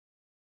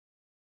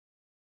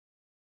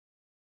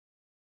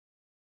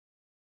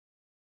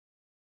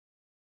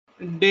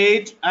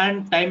date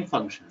and time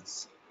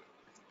functions.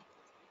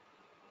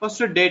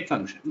 First, a date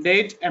function.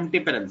 Date empty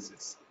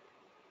parenthesis.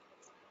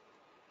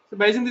 So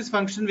by using this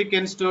function, we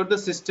can store the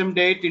system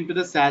date into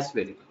the SAS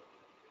variable.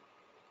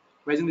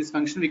 By using this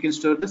function, we can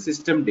store the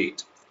system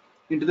date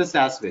into the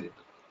SAS variable.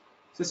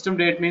 System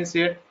date means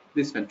here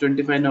this one,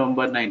 25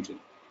 November 19.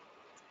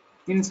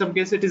 In some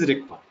cases, it is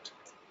required.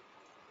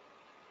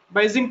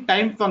 By using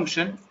time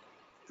function,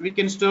 we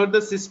can store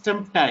the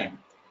system time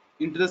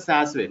into the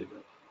SAS variable.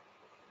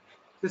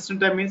 System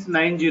time means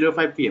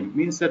 9:05 p.m.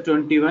 means the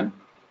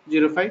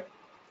 21:05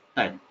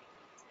 time.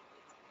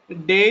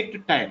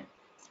 Date time.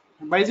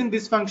 By using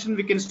this function,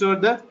 we can store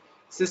the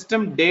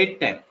system date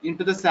time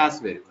into the SAS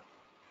variable.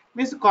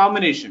 Means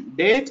combination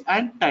date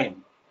and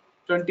time.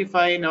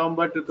 25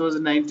 November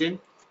 2019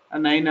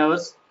 and 9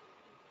 hours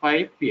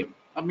 5 p.m.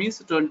 Means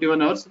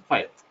 21 hours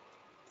 5.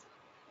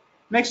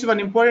 Next one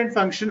important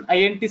function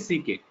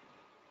Intck.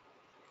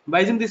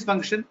 By using this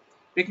function,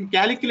 we can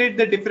calculate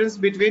the difference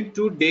between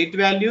two date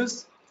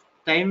values,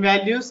 time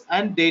values,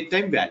 and date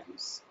time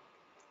values.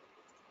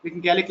 We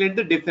can calculate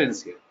the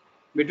difference here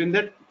between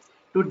the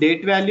two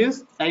date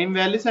values, time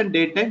values, and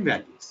date time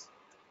values.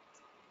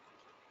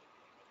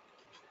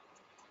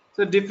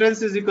 So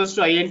difference is equals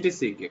to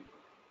Intck.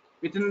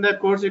 Within the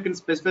course, you can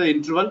specify the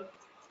interval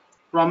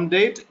from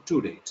date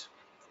to date.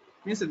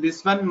 Means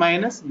this one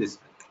minus this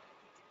one.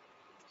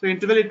 So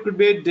interval, it could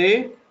be a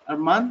day, a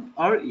month,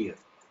 or year.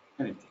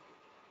 Anything.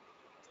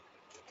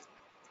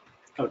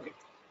 Okay.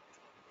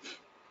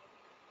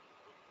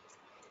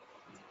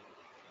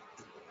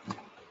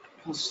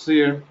 So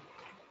here,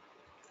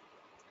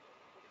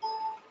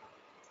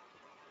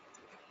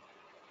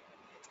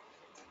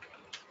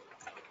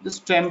 this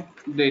temp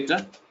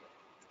data,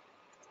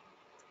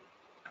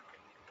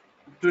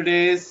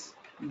 today's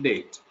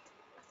date.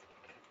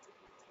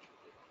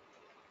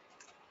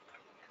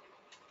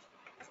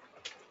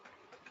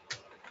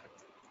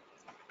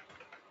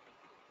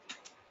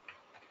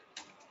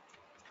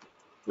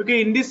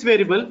 Okay, in this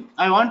variable,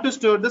 I want to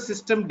store the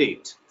system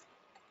date.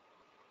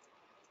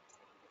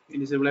 In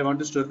this variable, I want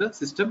to store the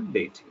system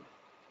date.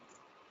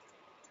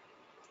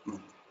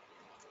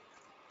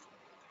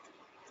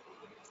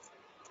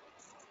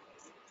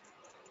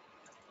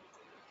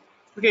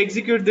 Okay,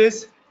 execute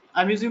this.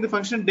 I'm using the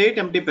function date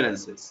empty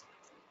parenthesis.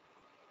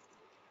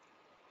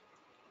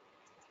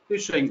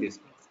 It's showing this.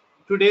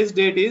 Today's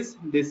date is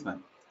this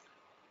one.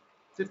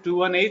 So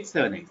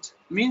 21878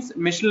 means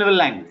machine level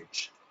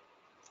language.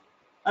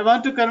 I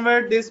want to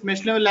convert this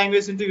machine level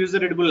language into user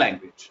readable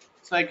language.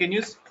 So I can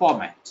use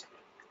format.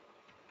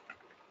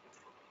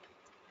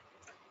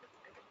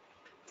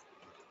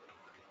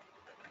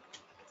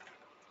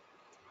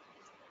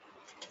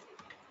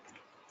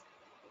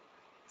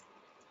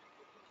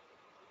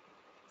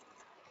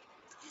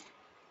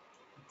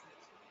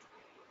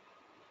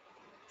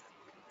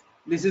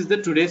 This is the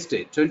today's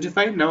date,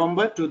 25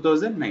 November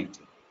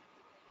 2019.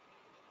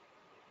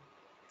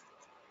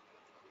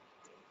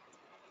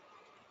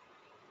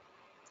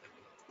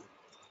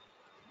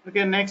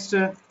 Okay, next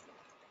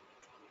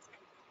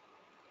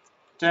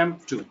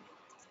temp 2.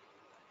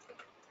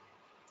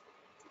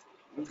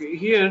 Okay,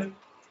 here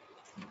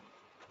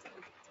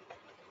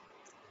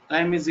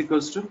time is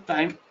equals to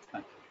time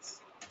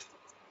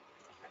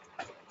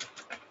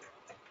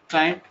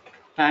 8.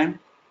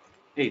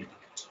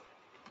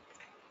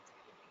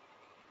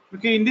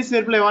 Okay, in this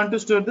variable, I want to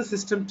store the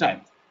system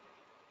time.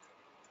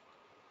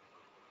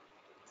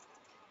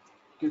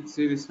 You can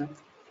see this one.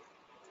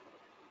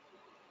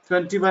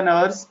 21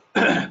 hours,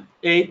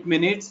 8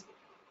 minutes,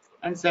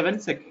 and 7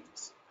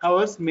 seconds.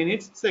 Hours,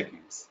 minutes,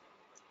 seconds.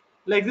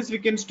 Like this, we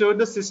can store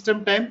the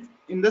system time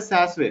in the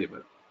SAS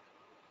variable.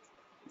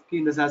 Okay,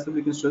 in the SAS variable,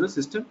 we can store the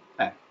system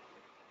time.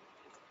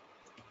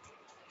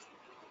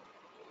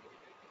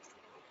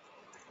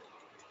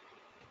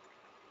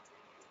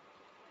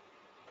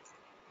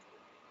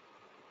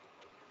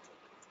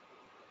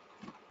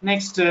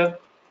 Next,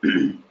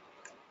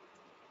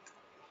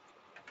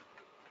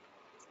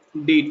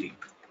 DT.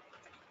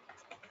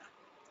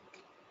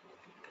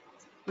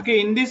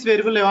 Okay, in this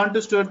variable, I want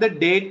to store the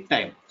date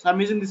time. So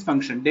I'm using this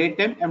function, date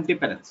time empty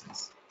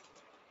parenthesis.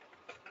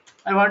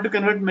 I want to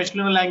convert machine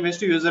learning language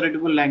to user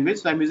readable language,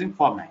 so I'm using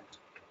format.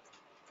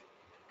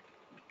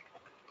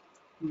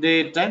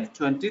 Date time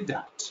 20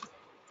 dot.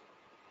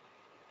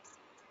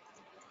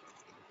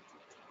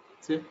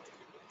 See,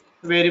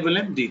 variable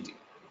name DT.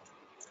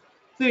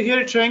 So here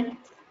it's showing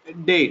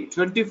date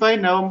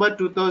 25 November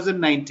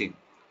 2019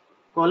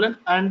 colon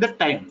and the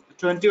time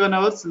 21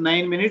 hours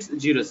 9 minutes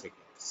 0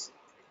 seconds.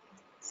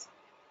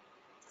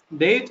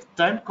 Date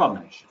time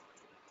combination.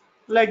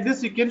 Like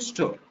this, you can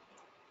store.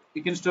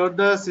 You can store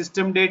the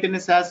system date in a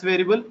SAS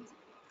variable.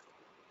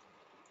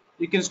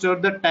 You can store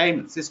the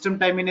time, system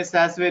time in a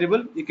SAS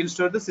variable. You can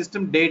store the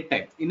system date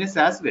time in a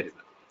SAS variable.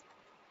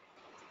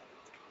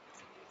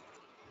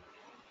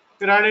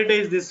 Raw data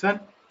is this one.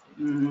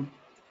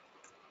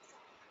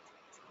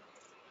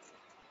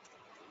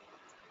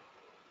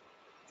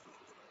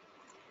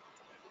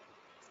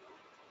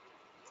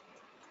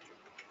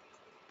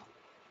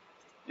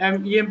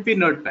 EMP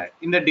notepad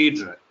in the D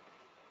drive.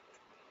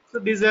 So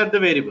these are the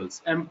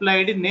variables: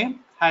 employee name,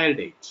 hire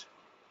date.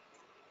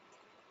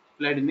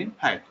 Employee name,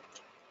 hire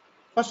date.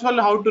 First of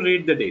all, how to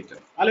read the data.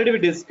 Already we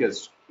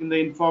discussed in the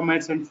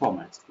informats and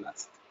formats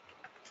class.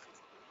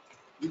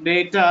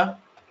 Data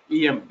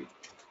EMP.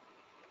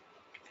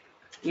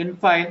 In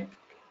file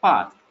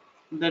path,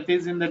 that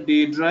is in the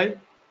D drive,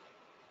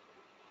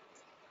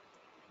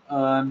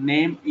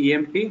 name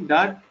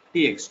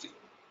emp.txt,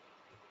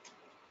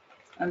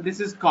 and this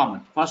is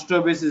common. First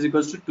row base is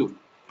equals to 2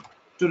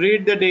 to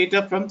read the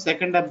data from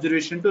second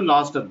observation to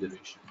last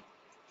observation.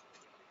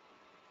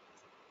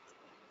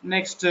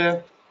 Next,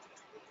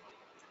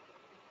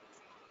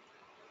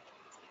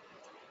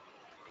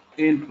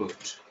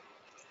 input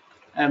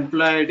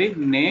employee ID,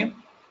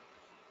 name,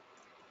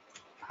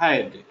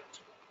 hire date.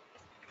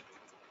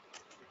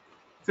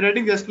 If you're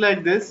writing just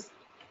like this,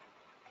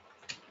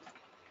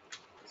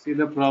 see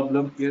the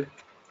problem here.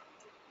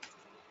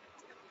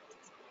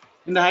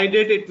 In the hire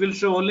date, it will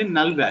show only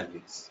null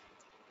values.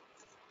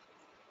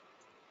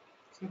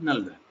 See,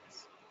 null values.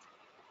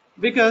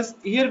 Because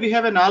here we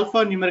have an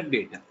alphanumeric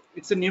data.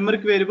 It's a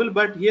numeric variable,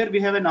 but here we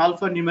have an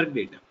alphanumeric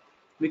data,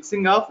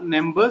 mixing of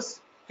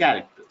numbers,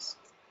 characters.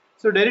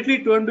 So directly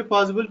it won't be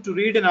possible to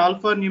read an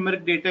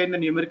alphanumeric data in the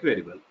numeric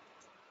variable.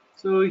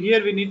 So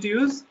here we need to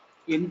use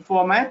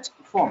informat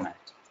format.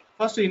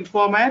 First,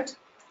 informat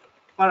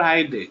for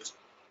hire date.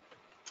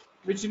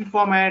 Which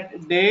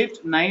informat?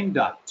 Date 9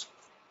 dot.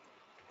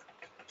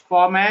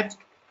 Format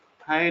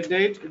hire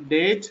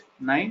date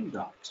 9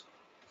 dot.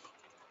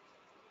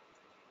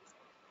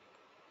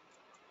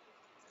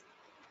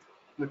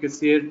 Okay,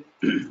 so here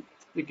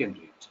we can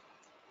read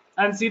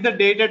and see the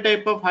data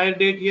type of hire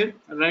date here.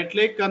 Right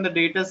click on the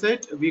data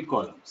set, view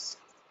columns.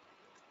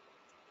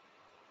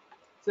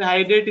 So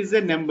hire date is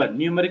a number,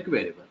 numeric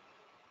variable.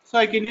 So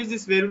I can use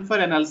this variable for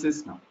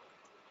analysis now.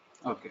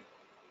 Okay.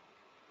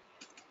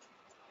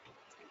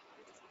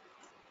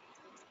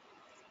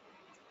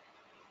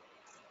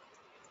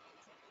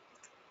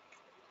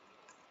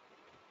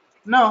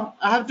 Now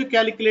I have to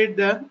calculate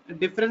the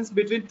difference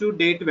between two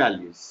date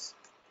values.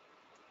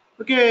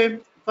 Okay,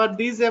 for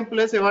these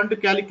employees, I want to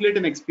calculate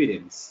an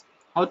experience.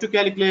 How to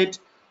calculate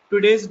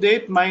today's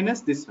date minus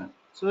this one,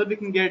 so that we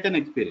can get an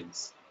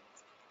experience.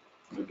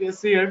 Okay,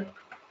 so here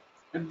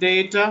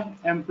data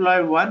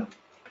employee 1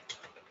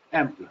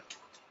 employee.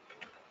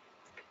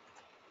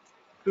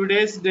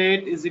 Today's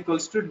date is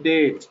equals to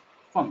date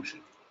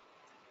function.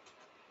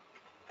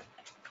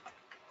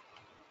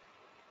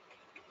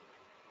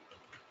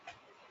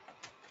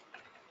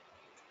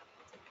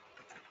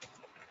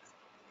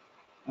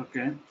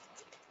 Okay.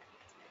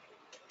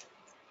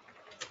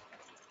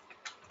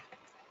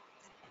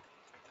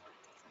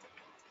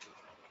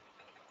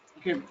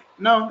 Okay,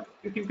 now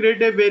you can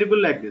create a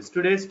variable like this,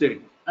 today's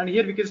date, and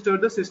here we can store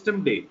the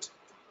system date.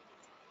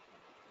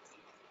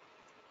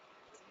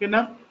 Okay,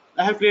 now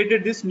I have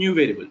created this new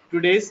variable,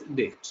 today's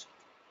date.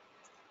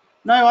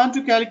 Now I want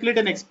to calculate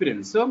an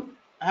experience, so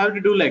I have to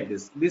do like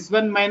this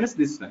one minus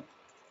this one,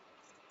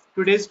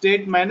 today's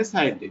date minus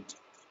hire date.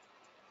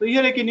 So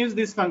here I can use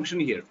this function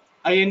here,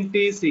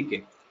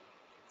 intck.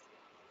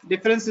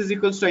 Difference is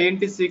equals to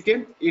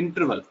intck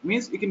interval,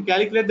 means you can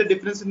calculate the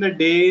difference in the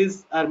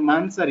days or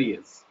months or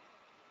years.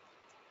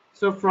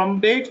 So from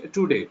date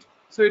to date,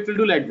 so it will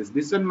do like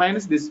this one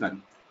minus this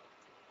one.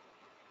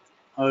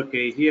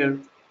 Okay, here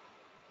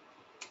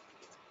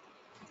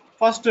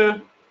first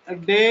a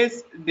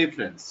days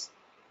difference,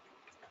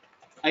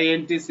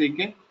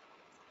 intck.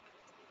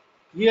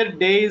 Here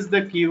day is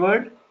the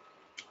keyword,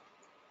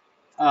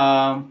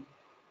 hire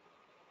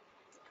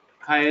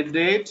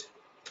date,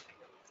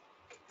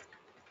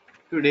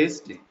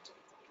 today's date.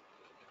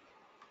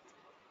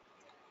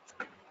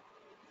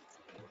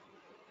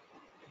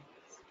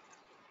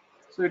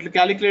 So it will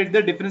calculate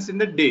the difference in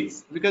the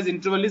days because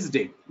interval is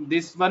day.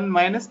 This one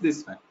minus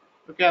this one.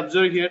 Okay,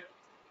 observe here.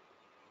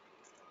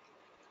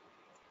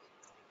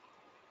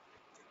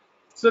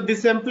 So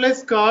this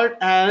employee's card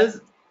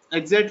has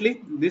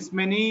exactly this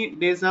many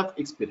days of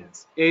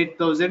experience,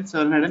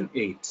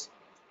 8,708.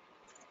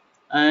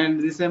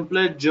 And this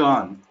employee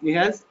John, he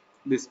has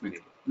this many,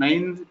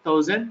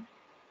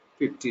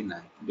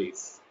 9,059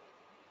 days.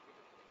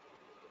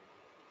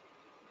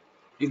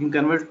 You can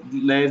convert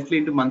directly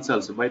into months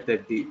also. By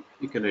 30,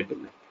 you can write it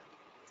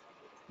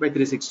by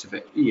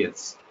 365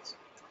 years.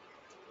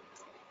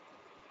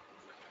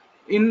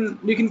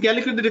 You can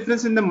calculate the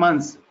difference in the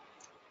months.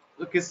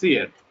 Okay, see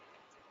here,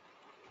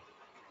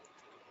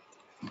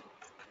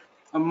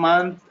 a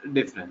month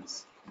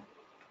difference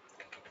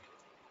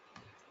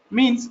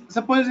means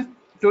suppose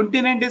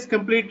 29 days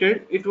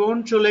completed, it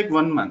won't show like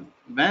 1 month.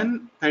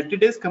 When 30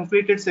 days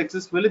completed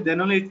successfully,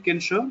 then only it can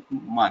show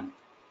month.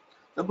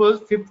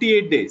 Suppose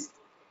 58 days,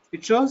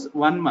 it shows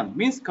 1 month,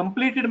 means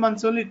completed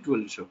months only it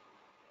will show.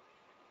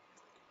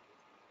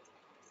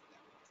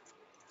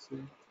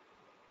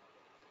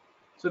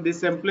 So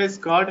this employee's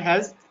card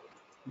has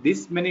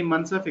this many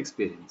months of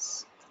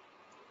experience.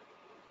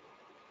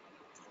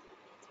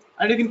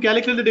 And you can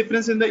calculate the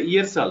difference in the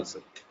years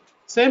also.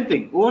 Same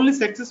thing, only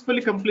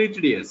successfully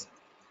completed years.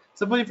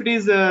 Suppose if it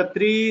is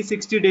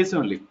 360 days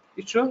only,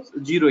 it shows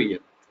 0 year.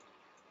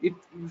 It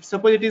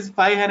suppose it is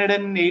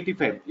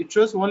 585, it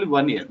shows only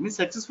 1 year, means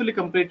successfully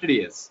completed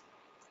years.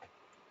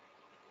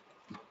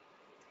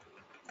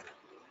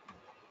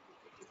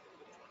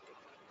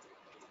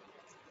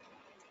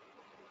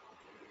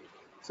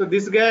 So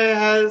this guy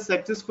has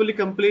successfully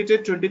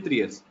completed 23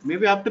 years.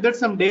 Maybe after that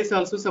some days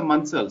also, some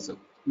months also,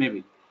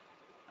 maybe.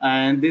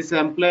 And this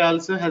employee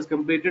also has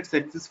completed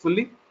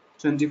successfully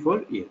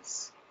 24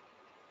 years.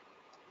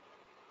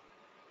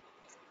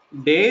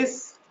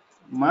 Days,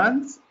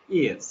 months,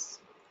 years.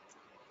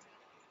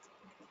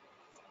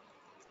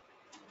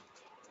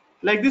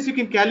 Like this, you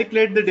can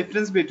calculate the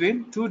difference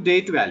between two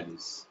date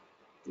values.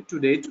 Two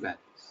date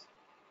values.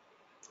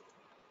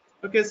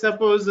 Okay,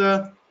 suppose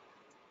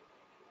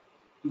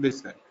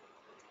this guy.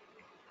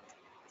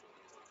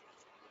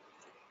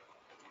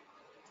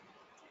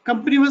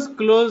 Company was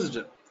closed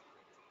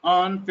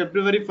on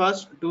February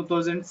 1st,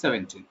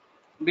 2017.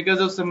 Because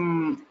of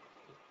some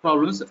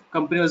problems,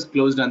 company was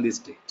closed on this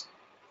date.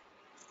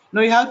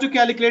 Now you have to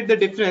calculate the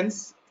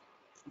difference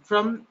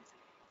from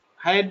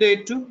hire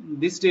date to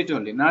this date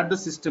only, not the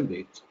system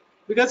date,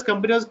 because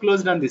company was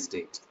closed on this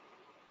date.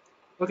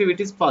 Okay, it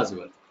is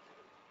possible.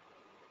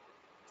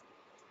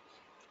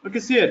 Okay,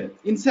 so here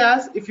in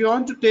SAS, if you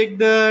want to take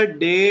the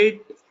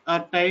date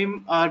or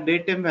time or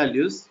date time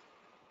values,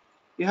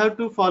 you have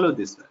to follow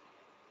this one.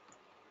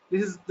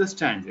 This is the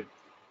standard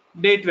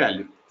date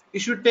value. You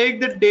should take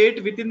the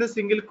date within the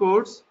single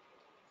quotes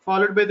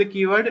followed by the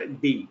keyword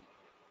D.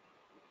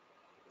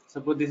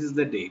 Suppose this is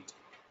the date.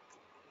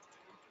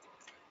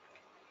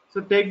 So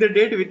take the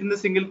date within the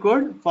single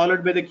quote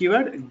followed by the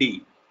keyword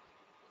D.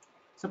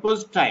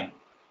 Suppose time.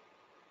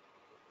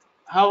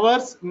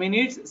 Hours,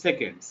 minutes,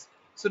 seconds.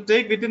 So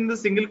take within the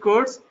single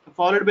quotes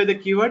followed by the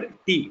keyword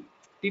T.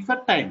 T for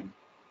time.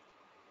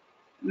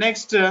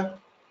 Next,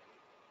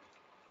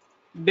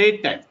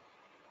 date time.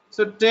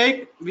 So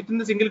take within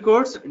the single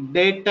quotes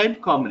date time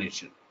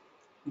combination.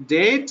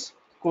 Date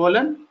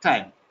colon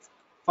time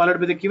followed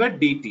by the keyword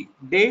DT.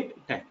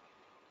 Date time.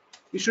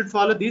 You should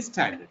follow these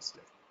standards.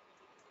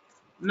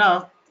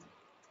 Now,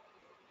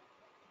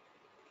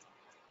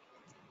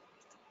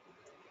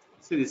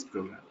 see this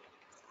program.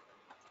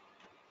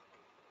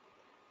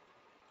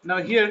 Now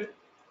here,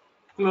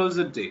 close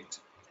the date.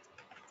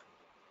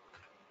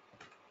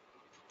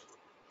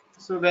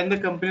 So when the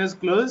company is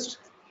closed,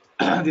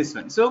 this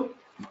one. So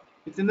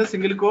within the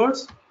single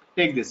quotes,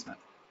 take this one.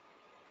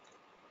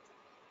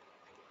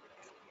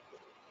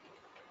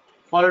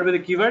 Followed by the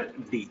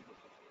keyword D.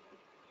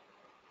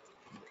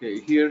 Okay,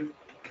 here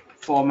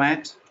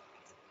format,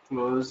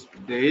 close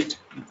date,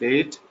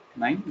 date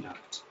 9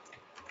 dot.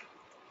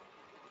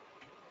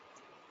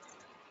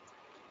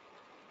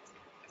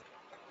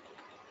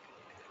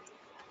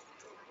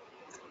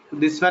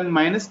 This one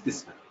minus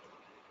this one.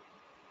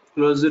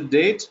 Close the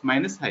date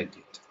minus high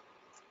date.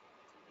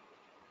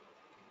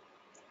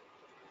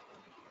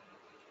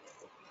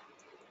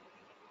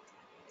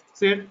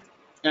 So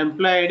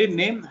employee ID,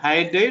 name,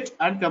 high date,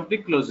 and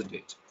complete close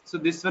date. So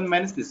this one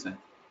minus this one.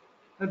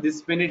 So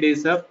this many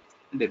days of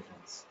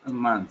difference,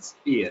 months,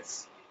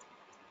 years.